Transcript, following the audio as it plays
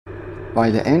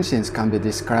While the engines can be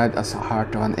described as the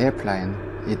heart of an airplane,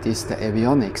 it is the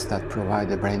avionics that provide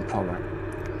the brain power.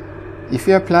 If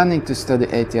you are planning to study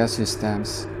ATR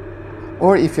systems,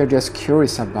 or if you're just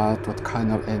curious about what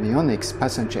kind of avionics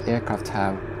passenger aircraft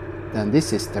have, then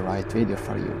this is the right video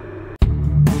for you.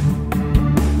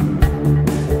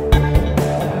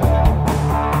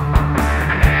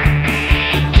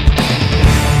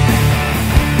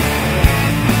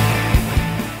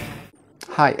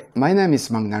 Hi, my name is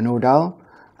Magnar Nordahl.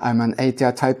 I'm an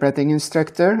ATR typewriting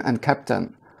instructor and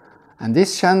captain, and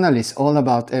this channel is all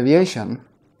about aviation.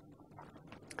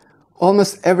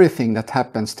 Almost everything that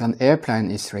happens to an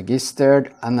airplane is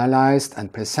registered, analyzed,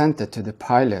 and presented to the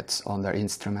pilots on their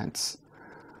instruments.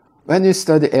 When you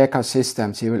study aircraft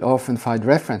systems, you will often find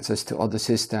references to other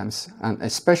systems, and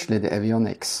especially the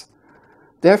avionics.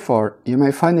 Therefore, you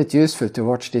may find it useful to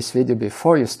watch this video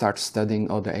before you start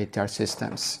studying other ATR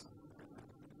systems.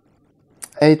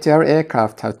 ATR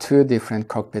aircraft have two different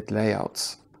cockpit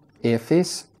layouts: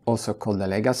 AFIS, also called the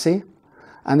Legacy,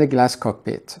 and the glass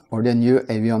cockpit, or the new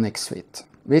Avionics suite,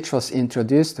 which was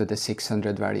introduced to the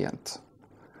 600 variant.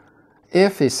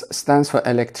 AFIS stands for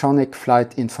Electronic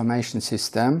Flight Information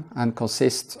System and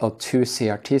consists of two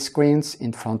CRT screens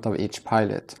in front of each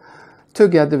pilot,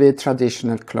 together with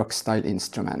traditional clock-style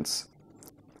instruments.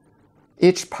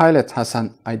 Each pilot has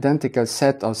an identical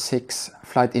set of 6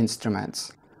 flight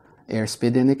instruments: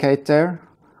 airspeed indicator,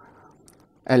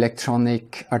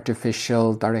 electronic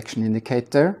artificial direction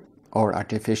indicator or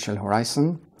artificial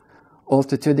horizon,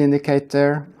 altitude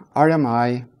indicator,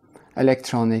 RMI,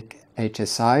 electronic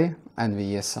HSI and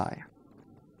VSI.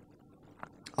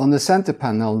 On the center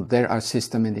panel there are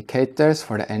system indicators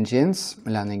for the engines,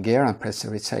 landing gear and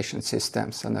pressurization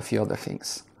systems, and a few other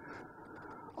things.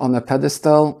 On the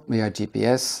pedestal we have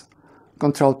GPS,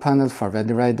 control panel for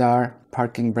weather radar,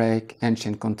 parking brake,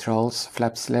 engine controls,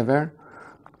 flaps lever,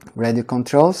 radio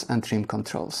controls and trim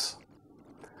controls.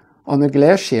 On the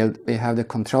glare shield we have the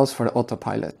controls for the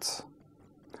autopilot.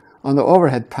 On the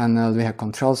overhead panel we have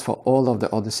controls for all of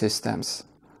the other systems.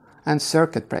 And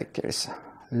circuit breakers,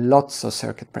 lots of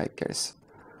circuit breakers.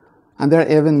 And there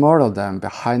are even more of them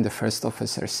behind the first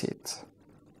officer's seat.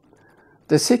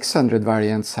 The 600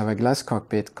 variants have a glass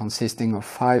cockpit consisting of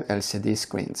 5 LCD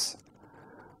screens.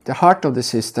 The heart of the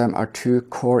system are two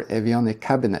core avionic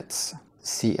cabinets,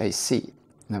 CAC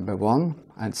number 1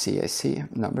 and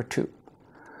CAC number 2.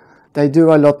 They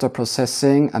do a lot of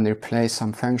processing and replace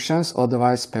some functions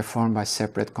otherwise performed by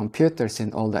separate computers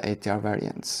in all the ATR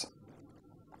variants.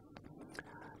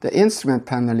 The instrument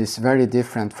panel is very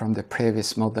different from the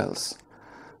previous models.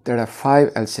 There are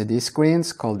 5 LCD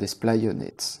screens called display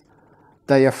units.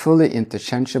 They are fully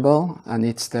interchangeable, and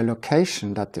it's the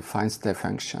location that defines their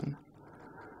function.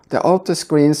 The outer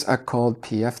screens are called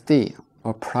PFD,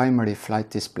 or primary flight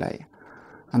display,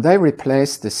 and they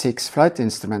replace the 6 flight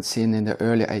instruments seen in the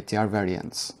early ATR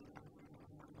variants.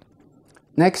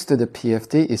 Next to the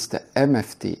PFD is the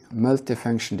Mft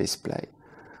Multi-Function Display.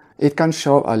 It can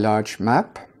show a large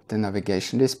map, the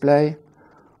navigation display,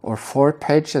 or 4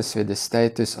 pages with the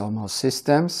status of most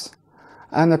systems,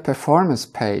 and a performance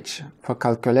page for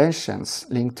calculations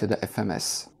linked to the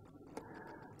FMS.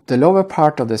 The lower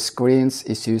part of the screens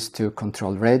is used to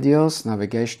control radios,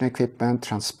 navigation equipment,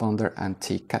 transponder and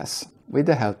TCAS with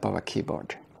the help of a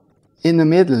keyboard. In the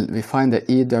middle we find the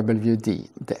EWD,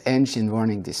 the engine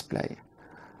warning display.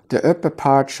 The upper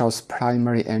part shows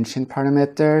primary engine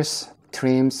parameters,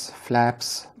 trims,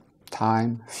 flaps,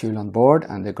 time, fuel on board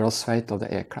and the gross weight of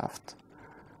the aircraft.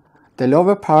 The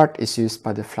lower part is used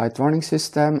by the flight warning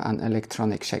system and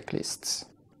electronic checklists.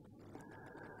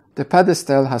 The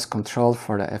pedestal has control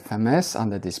for the FMS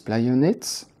and the display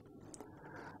units.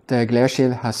 The glare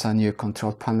shield has a new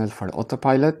control panel for the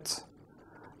autopilot.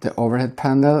 The overhead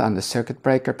panel and the circuit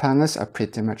breaker panels are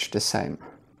pretty much the same.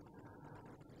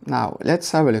 Now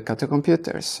let's have a look at the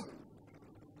computers.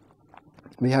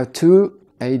 We have 2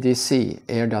 Adc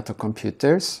Airdata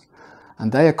Computers,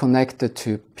 and they are connected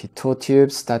to pitot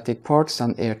tubes, static ports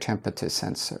and air temperature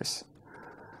sensors.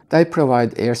 They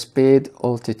provide airspeed,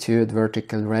 altitude,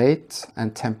 vertical rate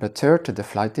and temperature to the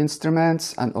flight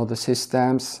instruments and other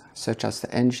systems such as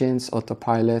the engines,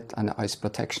 autopilot and the ice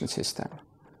protection system.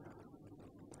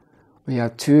 We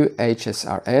have 2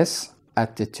 HSRS,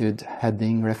 attitude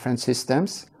heading reference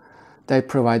systems. They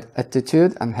provide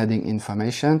attitude and heading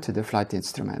information to the flight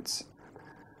instruments.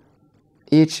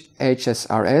 Each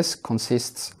HSRS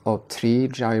consists of 3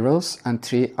 gyros and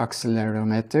 3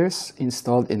 accelerometers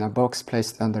installed in a box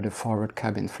placed under the forward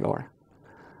cabin floor.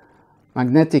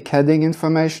 Magnetic heading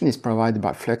information is provided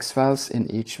by flux valves in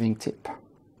each wingtip.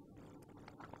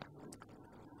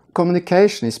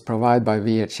 Communication is provided by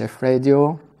VHF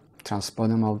radio,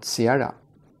 transponder mode Sierra.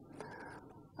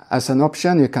 As an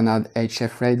option, you can add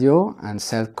HF radio and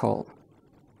cell call.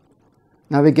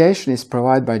 Navigation is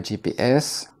provided by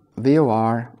GPS,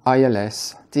 VOR,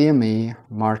 ILS, DME,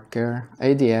 marker,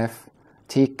 ADF,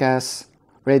 TCAS,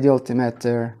 radio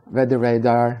altimeter, weather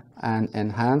radar, and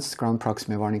enhanced ground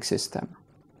proximity warning system.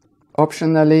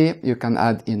 Optionally, you can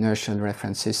add inertial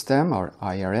reference system or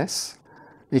IRS,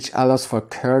 which allows for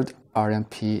curved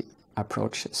RMP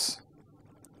approaches.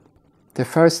 The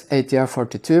first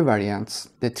ATR-42 variants,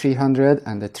 the 300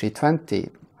 and the 320,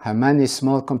 have many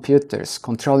small computers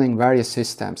controlling various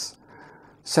systems,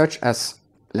 such as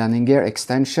landing gear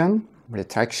extension,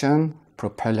 retraction,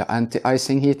 propeller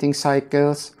anti-icing heating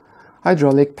cycles,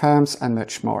 hydraulic pumps, and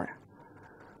much more.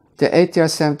 The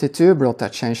ATR-72 brought a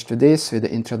change to this with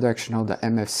the introduction of the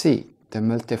MFC, the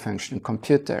multifunction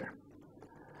computer.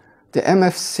 The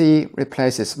MFC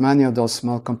replaces many of those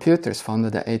small computers found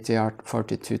in the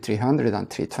ATR-42 300 and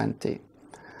 320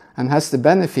 and has the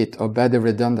benefit of better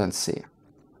redundancy.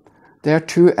 There are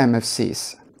two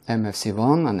MFCs,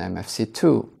 MFC1 and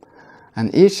MFC2,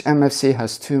 and each MFC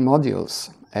has two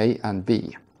modules, A and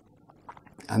B,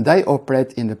 and they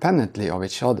operate independently of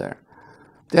each other.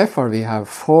 Therefore, we have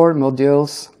four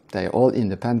modules, they are all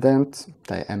independent,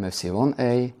 they are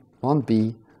MFC1A,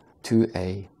 1B,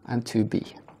 2A, and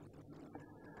 2B.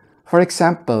 For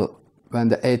example, when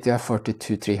the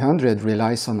ATR-42 300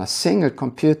 relies on a single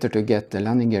computer to get the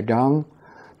landing gear down,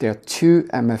 there are two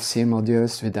MFC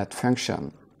modules with that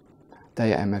function.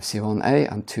 They are MFC1A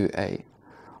and 2A.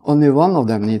 Only one of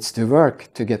them needs to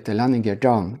work to get the landing gear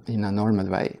down in a normal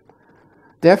way.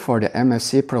 Therefore, the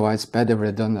MFC provides better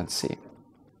redundancy.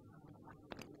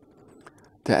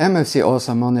 The MFC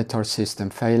also monitors system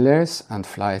failures and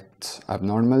flight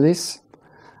abnormalities,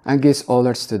 and gives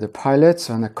alerts to the pilots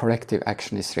when a corrective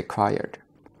action is required.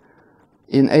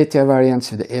 In ATR variants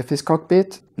with the Afcs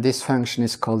cockpit, this function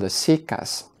is called the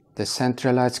CCAS, the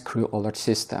Centralized Crew Alert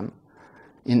System.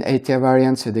 In ATR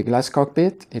variants with the glass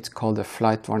cockpit, it's called the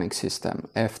Flight Warning System,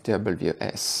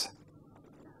 FWS.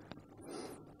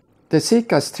 The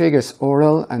CCAS triggers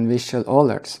oral and visual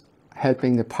alerts,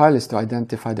 helping the pilots to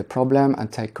identify the problem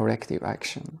and take corrective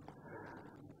action.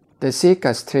 The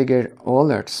CCAS trigger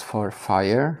alerts for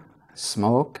fire,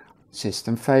 smoke,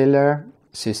 system failure,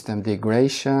 system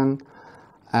degradation,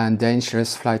 and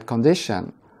dangerous flight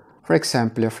condition, for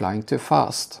example, you're flying too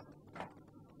fast.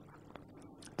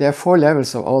 There are four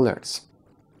levels of alerts.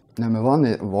 Number one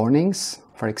is warnings,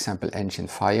 for example, engine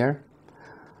fire.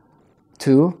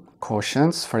 2,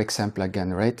 cautions, for example, a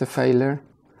generator failure.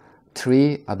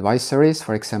 3, advisories,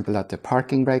 for example, that the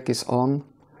parking brake is on.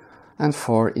 And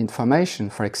 4, information,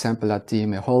 for example, that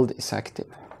DME hold is active.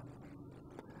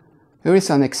 Here is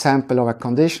an example of a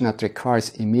condition that requires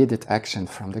immediate action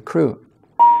from the crew.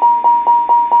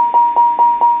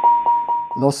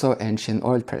 Loss of engine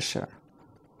oil pressure.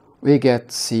 We get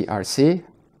CRC,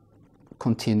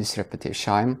 continuous repetitive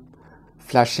chime,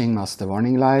 flashing master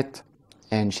warning light,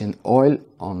 engine oil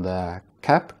on the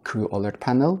cap, crew alert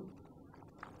panel,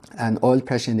 and oil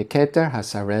pressure indicator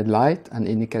has a red light and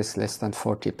indicates less than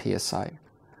 40 psi.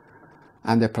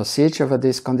 And the procedure for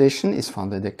this condition is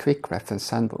found in the Quick Reference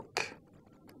Handbook.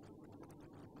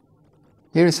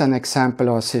 Here is an example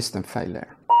of a system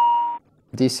failure.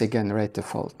 DC generator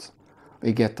fault.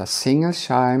 We get a single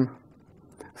chime,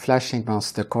 flashing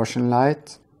master caution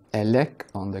light, ELEC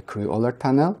on the crew alert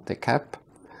panel, the cap,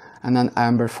 and an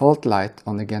amber fault light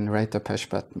on the generator push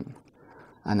button.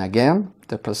 And again,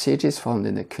 the procedure is found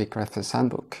in the Quick Reference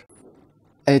Handbook.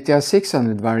 ATR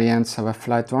 600 variants have a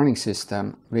flight warning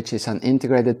system, which is an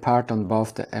integrated part on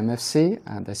both the MFC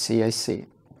and the CAC.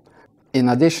 In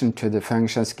addition to the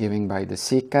functions given by the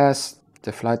CCAS,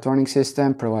 the flight warning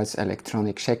system provides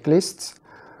electronic checklists,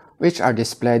 which are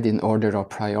displayed in order of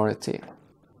priority.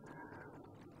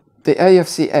 The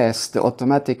AFCS, the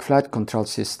Automatic Flight Control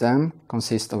System,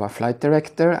 consists of a flight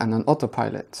director and an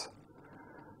autopilot.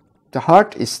 The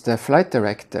heart is the flight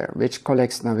director, which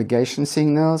collects navigation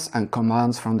signals and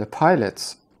commands from the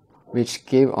pilots, which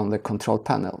give on the control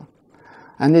panel.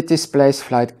 And it displays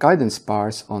flight guidance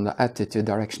bars on the attitude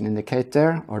direction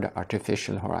indicator or the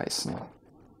artificial horizon.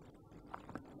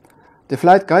 The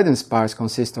flight guidance bars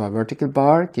consist of a vertical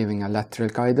bar giving a lateral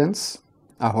guidance,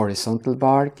 a horizontal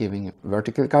bar giving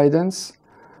vertical guidance,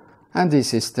 and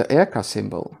this is the aircraft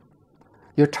symbol.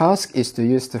 Your task is to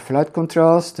use the flight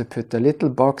controls to put the little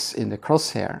box in the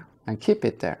crosshair and keep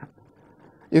it there.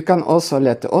 You can also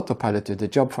let the autopilot do the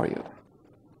job for you.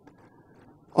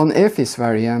 On AFIS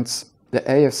variants, the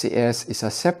AFCS is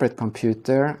a separate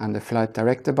computer and the flight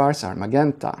director bars are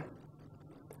magenta.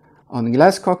 On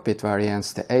glass cockpit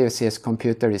variants, the AFCS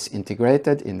computer is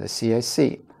integrated in the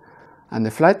CAC, and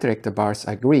the flight director bars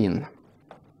are green.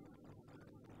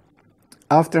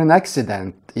 After an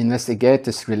accident,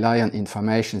 investigators rely on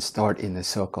information stored in the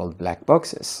so-called black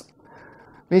boxes,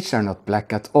 which are not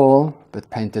black at all, but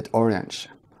painted orange.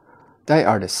 They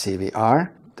are the CVR,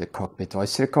 the cockpit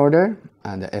voice recorder,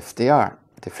 and the FDR,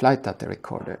 the flight data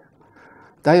recorder.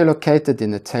 They are located in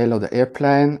the tail of the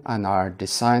airplane and are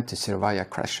designed to survive a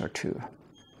crash or two.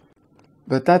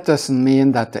 But that doesn't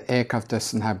mean that the aircraft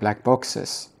doesn't have black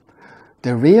boxes.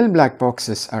 The real black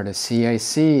boxes are the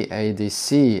CAC,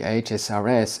 ADC,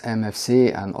 HSRS,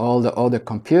 MFC, and all the other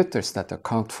computers that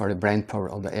account for the brainpower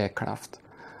of the aircraft.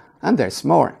 And there's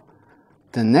more.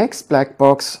 The next black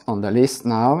box on the list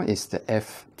now is the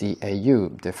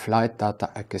FDAU, the Flight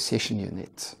Data Acquisition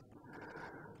Unit.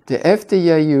 The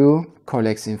FDAU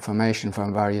collects information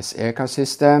from various aircraft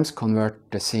systems, converts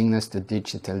the signals to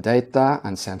digital data,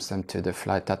 and sends them to the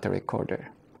flight data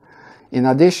recorder. In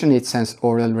addition, it sends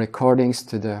oral recordings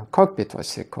to the cockpit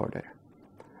voice recorder.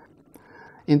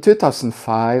 In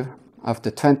 2005,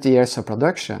 after 20 years of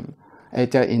production,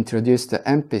 ATR introduced the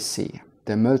MPC,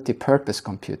 the multi-purpose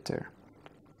computer.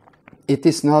 It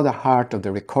is now the heart of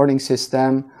the recording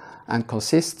system and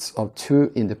consists of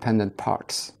two independent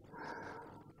parts: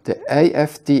 the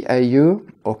AFDAU,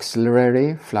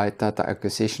 Auxiliary Flight Data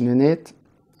Acquisition Unit,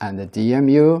 and the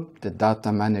DMU, the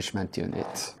Data Management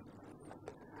Unit.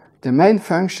 The main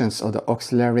functions of the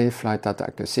Auxiliary Flight Data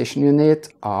Acquisition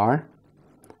Unit are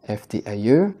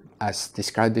FDAU, as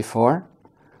described before,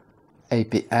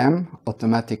 APM,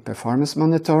 Automatic Performance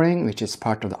Monitoring, which is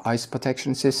part of the ice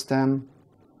protection system,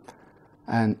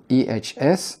 and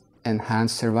EHS,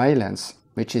 Enhanced Surveillance,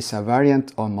 which is a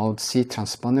variant of Mode C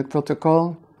transponder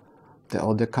protocol. The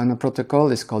other kind of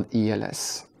protocol is called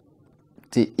ELS.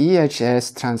 The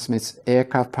EHS transmits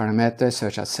aircraft parameters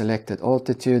such as selected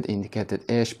altitude, indicated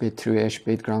airspeed, true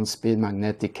airspeed, ground speed,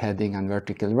 magnetic heading, and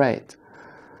vertical rate.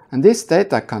 And this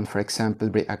data can, for example,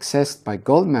 be accessed by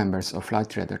gold members of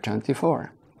Flight Radar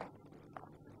 24.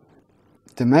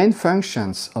 The main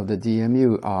functions of the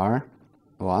DMU are: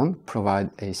 1.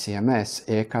 Provide ACMS,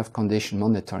 Aircraft Condition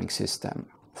Monitoring System,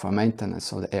 for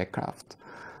maintenance of the aircraft.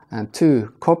 And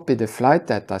 2. Copy the flight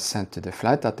data sent to the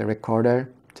flight data recorder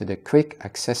to the quick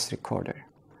access recorder.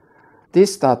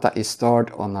 This data is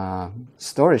stored on a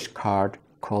storage card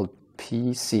called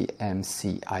PCMCIA.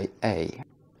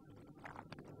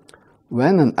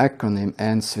 When an acronym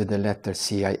ends with the letter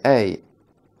CIA,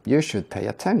 you should pay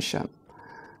attention.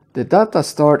 The data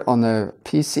stored on a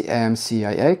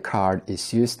PCMCIA card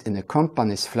is used in the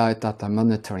company's flight data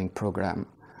monitoring program,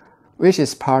 which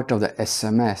is part of the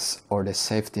SMS, or the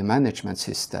Safety Management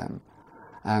System,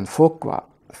 and FOQA,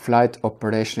 Flight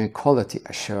Operation and Quality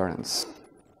Assurance.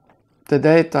 The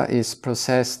data is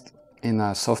processed in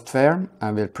a software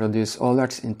and will produce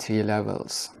alerts in 3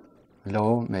 levels: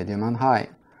 low, medium, and high,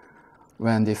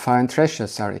 when defined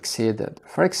thresholds are exceeded.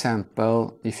 For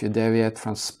example, if you deviate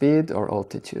from speed or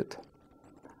altitude.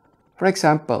 For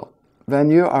example, when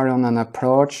you are on an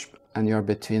approach and you're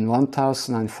between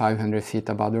 1,000 and 500 feet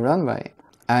above the runway,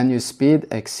 and your speed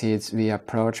exceeds V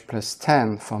approach plus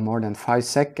 10 for more than 5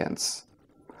 seconds,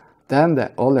 then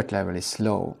the alert level is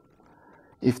low.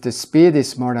 If the speed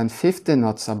is more than 50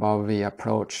 knots above V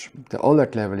approach, the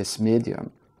alert level is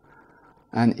medium.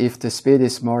 And if the speed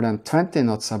is more than 20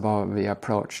 knots above V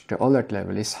approach, the alert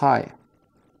level is high.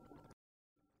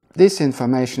 This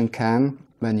information can,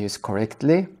 when used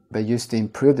correctly, be used to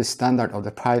improve the standard of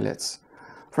the pilots.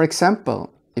 For example,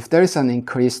 if there is an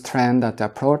increased trend that the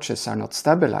approaches are not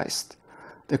stabilized,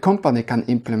 the company can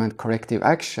implement corrective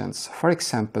actions, for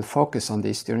example, focus on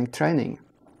this during training.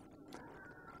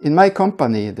 In my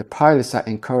company, the pilots are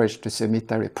encouraged to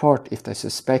submit a report if they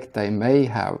suspect they may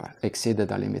have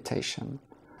exceeded a limitation.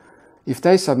 If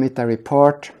they submit a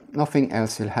report, nothing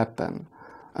else will happen,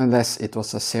 unless it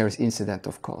was a serious incident,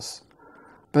 of course.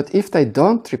 But if they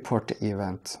don't report the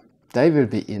event, they will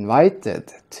be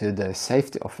invited to the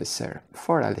safety officer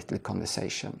for a little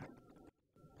conversation.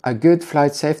 A good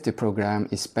flight safety program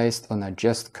is based on a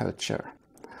just culture.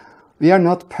 We are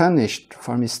not punished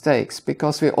for mistakes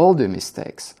because we all do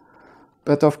mistakes.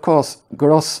 But of course,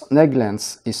 gross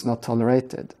negligence is not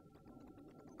tolerated.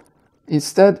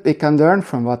 Instead, we can learn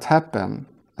from what happened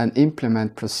and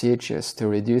implement procedures to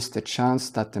reduce the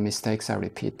chance that the mistakes are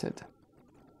repeated.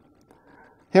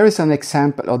 Here is an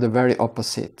example of the very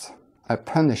opposite, a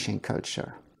punishing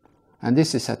culture. And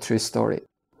this is a true story.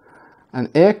 An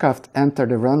aircraft entered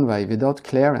the runway without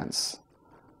clearance.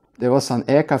 There was an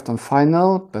aircraft on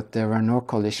final, but there were no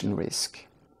collision risk.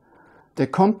 The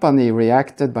company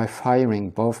reacted by firing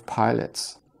both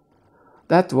pilots.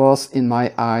 That was, in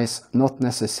my eyes, not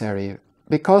necessary,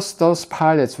 because those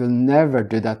pilots will never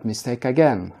do that mistake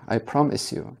again, I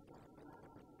promise you.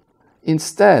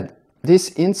 Instead,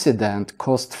 this incident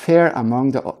caused fear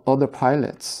among the other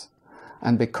pilots,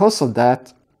 and because of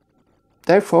that,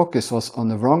 their focus was on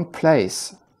the wrong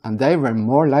place, and they were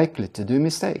more likely to do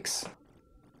mistakes.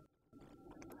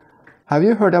 Have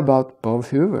you heard about Bob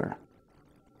Hoover?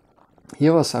 He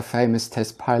was a famous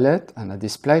test pilot and a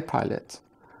display pilot.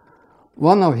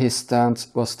 One of his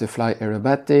stunts was to fly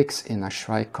aerobatics in a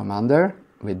Shrike Commander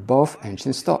with both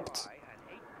engines stopped.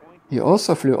 He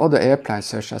also flew other airplanes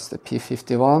such as the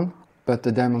P-51, but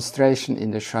the demonstration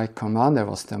in the Shrike Commander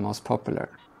was the most popular.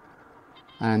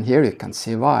 And here you can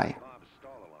see why.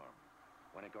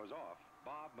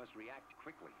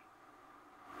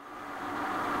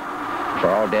 For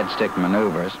all dead stick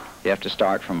maneuvers, you have to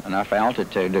start from enough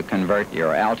altitude to convert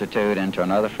your altitude into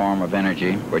another form of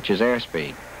energy, which is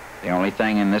airspeed. The only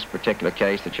thing in this particular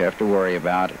case that you have to worry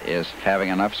about is having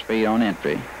enough speed on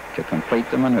entry to complete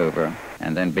the maneuver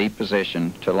and then be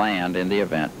positioned to land in the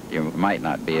event you might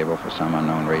not be able, for some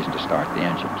unknown reason, to start the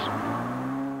engines.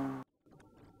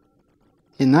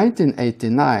 In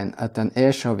 1989, at an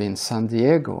airshow in San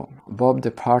Diego, Bob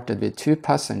departed with 2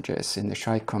 passengers in the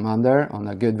Shrike Commander on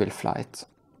a goodwill flight.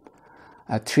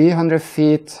 At 300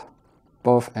 feet,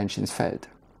 both engines failed.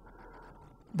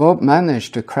 Bob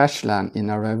managed to crash land in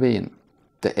a ravine.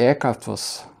 The aircraft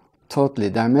was totally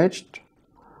damaged,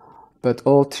 but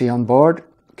all 3 on board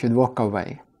could walk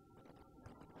away.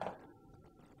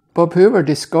 Bob Hoover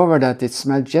discovered that it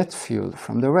smelled jet fuel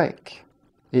from the wreck.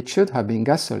 It should have been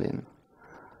gasoline.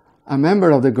 A member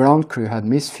of the ground crew had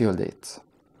misfueled it.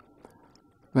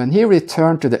 When he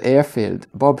returned to the airfield,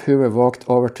 Bob Hoover walked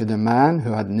over to the man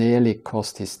who had nearly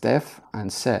caused his death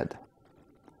and said,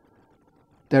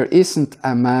 "There isn't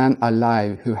a man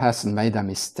alive who hasn't made a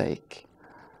mistake,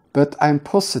 but I'm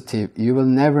positive you will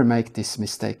never make this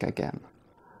mistake again.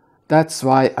 That's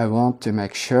why I want to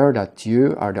make sure that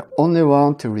you are the only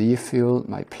one to refuel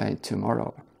my plane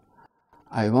tomorrow.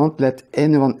 I won't let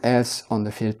anyone else on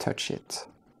the field touch it."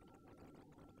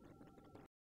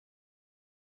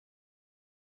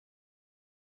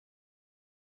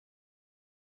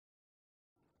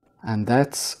 And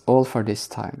that's all for this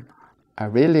time. I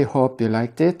really hope you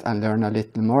liked it and learned a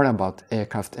little more about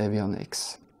aircraft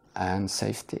avionics and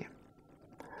safety.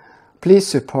 Please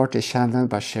support the channel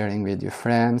by sharing with your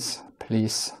friends.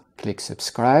 Please click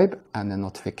subscribe and the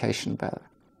notification bell.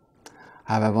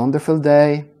 Have a wonderful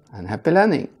day and happy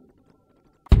landing!